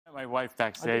My wife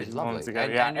backstage moments ago.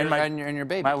 And, yeah, and your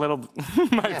baby. My little,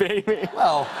 my baby.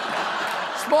 Well,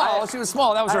 small. She was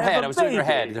small. That was her head. I was doing her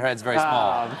head. Her head's very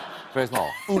small. Very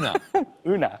small. Una.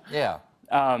 Una. Yeah.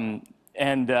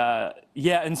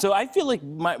 Yeah, and so I feel like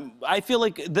I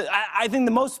think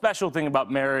the most special thing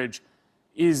about marriage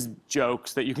is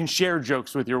jokes, that you can share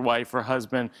jokes with your wife or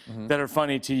husband that are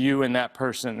funny to you and that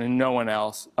person and no one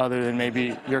else other than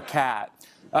maybe your cat.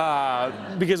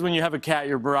 Because when you have a cat,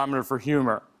 your barometer for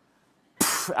humor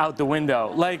out the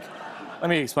window. Like, let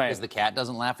me explain. Because the cat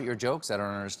doesn't laugh at your jokes? I don't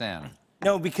understand.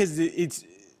 No, because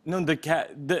the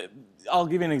cat. I'll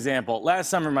give you an example. Last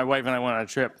summer, my wife and I went on a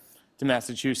trip to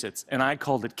Massachusetts, and I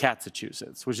called it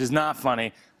Catssachusetts, which is not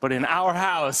funny, but in our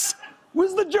house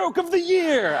was the joke of the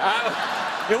year.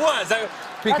 It was.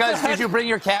 Because did you bring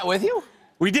your cat with you?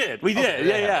 We did. We did.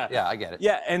 Okay, yeah. Yeah, I get it.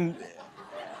 Yeah, and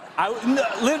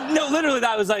literally,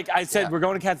 that was like, I said, we're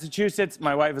going to Catssachusetts.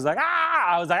 My wife was like,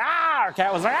 ah. I was like, ah. Our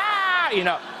cat was like, ah. You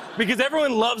know, because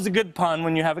everyone loves a good pun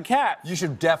when you have a cat. You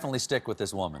should definitely stick with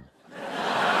this woman.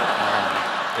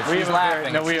 If We she's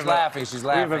laughing, she's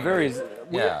laughing.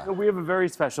 We have a very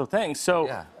special thing. So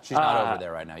yeah, she's not over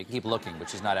there right now. You can keep looking, but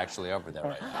she's not actually over there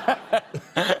right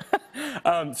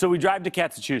now. So we drive to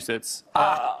Catssachusetts,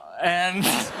 and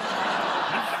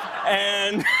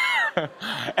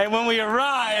when we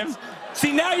arrive,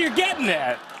 see, now you're getting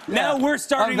it. Now we're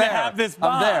starting to have this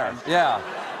bond. I'm there. Yeah.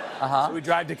 So we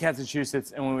drive to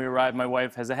Catssachusetts, and when we arrive, my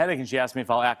wife has a headache, and she asked me if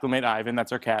I'll acclimate Ivan,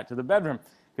 that's our cat, to the bedroom,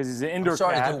 because he's an indoor cat.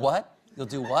 Sorry, do what? You'll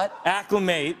do what?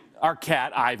 Acclimate our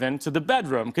cat, Ivan, to the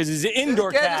bedroom, because he's an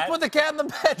indoor cat. Just put the cat in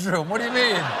the bedroom. What do you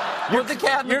mean? Put the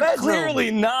cat in the bedroom. You're clearly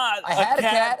not I had a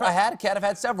cat. I had a cat. I've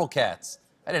had several cats.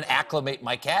 I didn't acclimate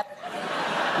my cat.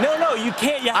 No, you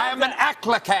can't. I am an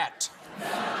acclicat.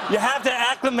 You have to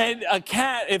acclimate a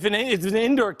cat if it's an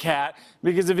indoor cat,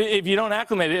 because if you don't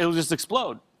acclimate it, it'll just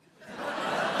explode.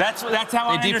 That's how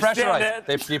I understand it.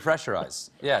 They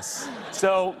depressurize. Yes.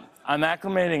 So I'm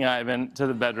acclimating Ivan to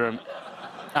the bedroom.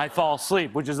 I fall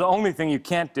asleep, which is the only thing you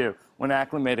can't do when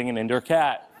acclimating an indoor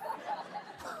cat.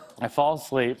 I fall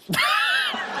asleep.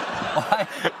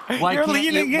 Why You're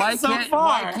leaning in so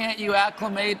far. Why can't you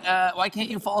acclimate? Why can't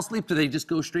you fall asleep? Do they just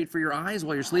go straight for your eyes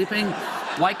while you're sleeping?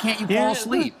 Why can't you fall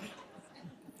asleep?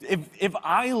 If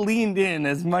I leaned in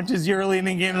as much as you're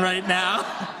leaning in right now,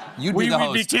 we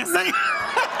would be kissing.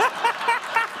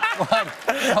 But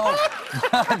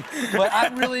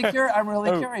I'm really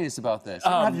curious about this.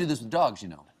 You don't have to do this with dogs, you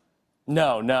know.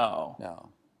 No.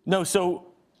 So,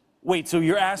 wait. So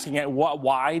you're asking it?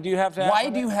 Why do you have to? Why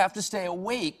do you have to stay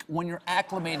awake when you're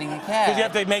acclimating a cat? Because you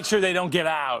have to make sure they don't get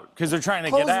out. Because they're trying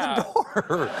to get out. Close the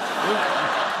door.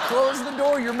 Close the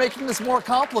door. You're making this more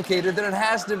complicated than it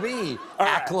has to be. Right.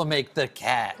 Acclimate the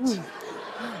cat.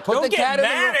 Don't get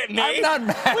mad at me. I'm not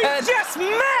mad. We just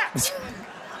met.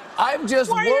 I'm just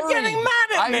worried. Why are you getting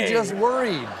mad at me? I'm just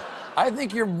worried. I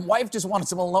think your wife just wanted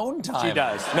some alone time. She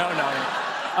does. No.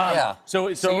 Yeah. So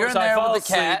you're in there with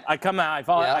the cat. I come out.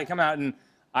 I come out, and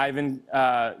Ivan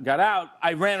got out.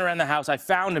 I ran around the house. I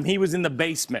found him. He was in the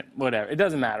basement. Whatever. It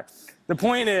doesn't matter. The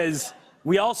point is,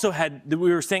 we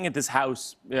were staying at this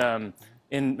house in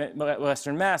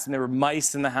Western Mass, and there were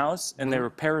mice in the house, and they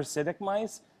were parasitic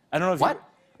mice. I don't know if What?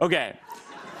 Okay.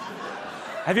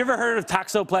 Have you ever heard of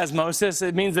toxoplasmosis?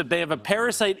 It means that they have a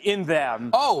parasite in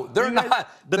them. Oh, they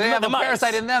have a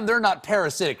parasite in them. They're not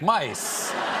parasitic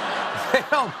mice. They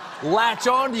don't latch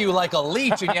onto you like a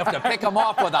leech, and you have to pick them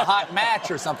off with a hot match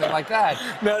or something like that.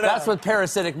 No. That's what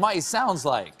parasitic mice sounds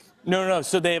like. No.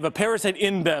 So they have a parasite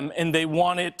in them, and they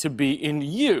want it to be in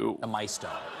you. The mice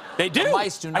don't. They do. The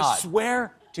mice do not. I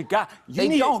swear to God.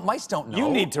 Mice don't know. You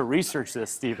need to research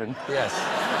this, Stephen. Yes.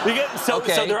 So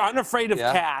they're unafraid of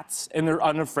cats, and they're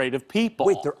unafraid of people.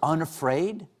 Wait, they're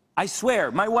unafraid? I swear.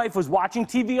 My wife was watching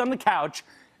TV on the couch,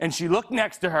 and she looked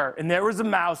next to her, and there was a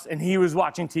mouse, and he was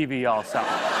watching TV also.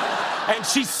 And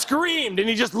she screamed, and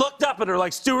he just looked up at her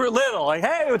like Stuart Little, like,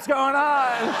 hey, what's going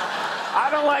on? I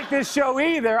don't like this show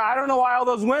either. I don't know why all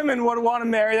those women would want to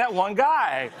marry that one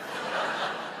guy.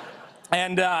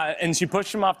 And she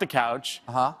pushed him off the couch.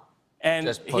 And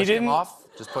just pushed him off?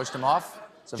 Just pushed him off?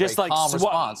 It's a just very like calm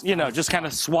response. You know, just kind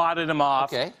of swatted him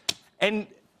off. Okay. And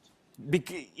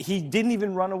he didn't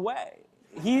even run away.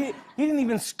 He didn't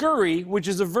even scurry, which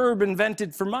is a verb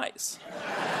invented for mice.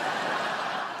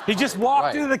 He just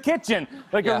walked into the kitchen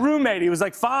like a roommate. He was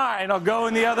like, fine, I'll go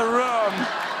in the other room.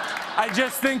 I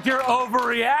just think you're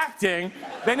overreacting.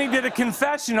 Then he did a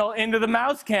confessional into the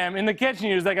mouse cam in the kitchen.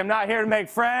 He was like, I'm not here to make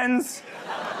friends.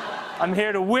 I'm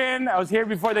here to win. I was here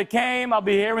before they came. I'll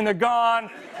be here when they're gone.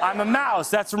 I'm a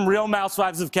mouse. That's from Real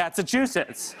Housewives of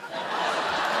Catssachusetts.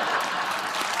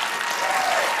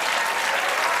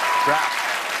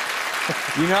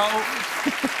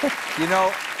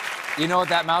 You know what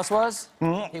that mouse was?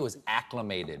 He was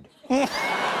acclimated. Well,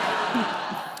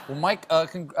 Mike,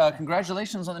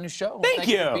 congratulations on the new show. Thank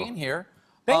you for being here.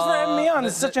 Thanks for having me on.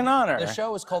 It's such an honor. The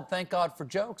show is called Thank God for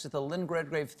Jokes at the Lynn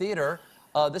Redgrave Theater.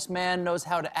 This man knows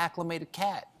how to acclimate a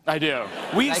cat. I do.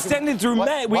 We extended through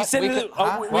May. We extended.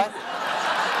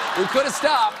 We could have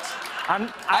stopped.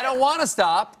 I don't want to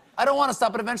stop. I don't want to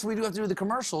stop, but eventually we do have to do the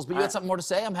commercials. But you had something more to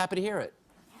say? I'm happy to hear it.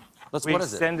 What is it? We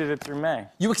extended it through May.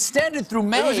 You extended through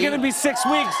May? It was going to be 6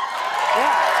 weeks.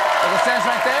 Yeah. Like it stands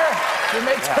right there? Through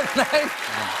May 29th?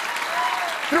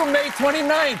 Through May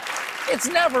 29th. It's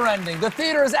never ending. The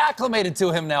theater is acclimated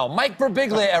to him now. Mike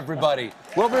Birbiglia, everybody.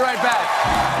 We'll be right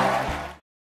back.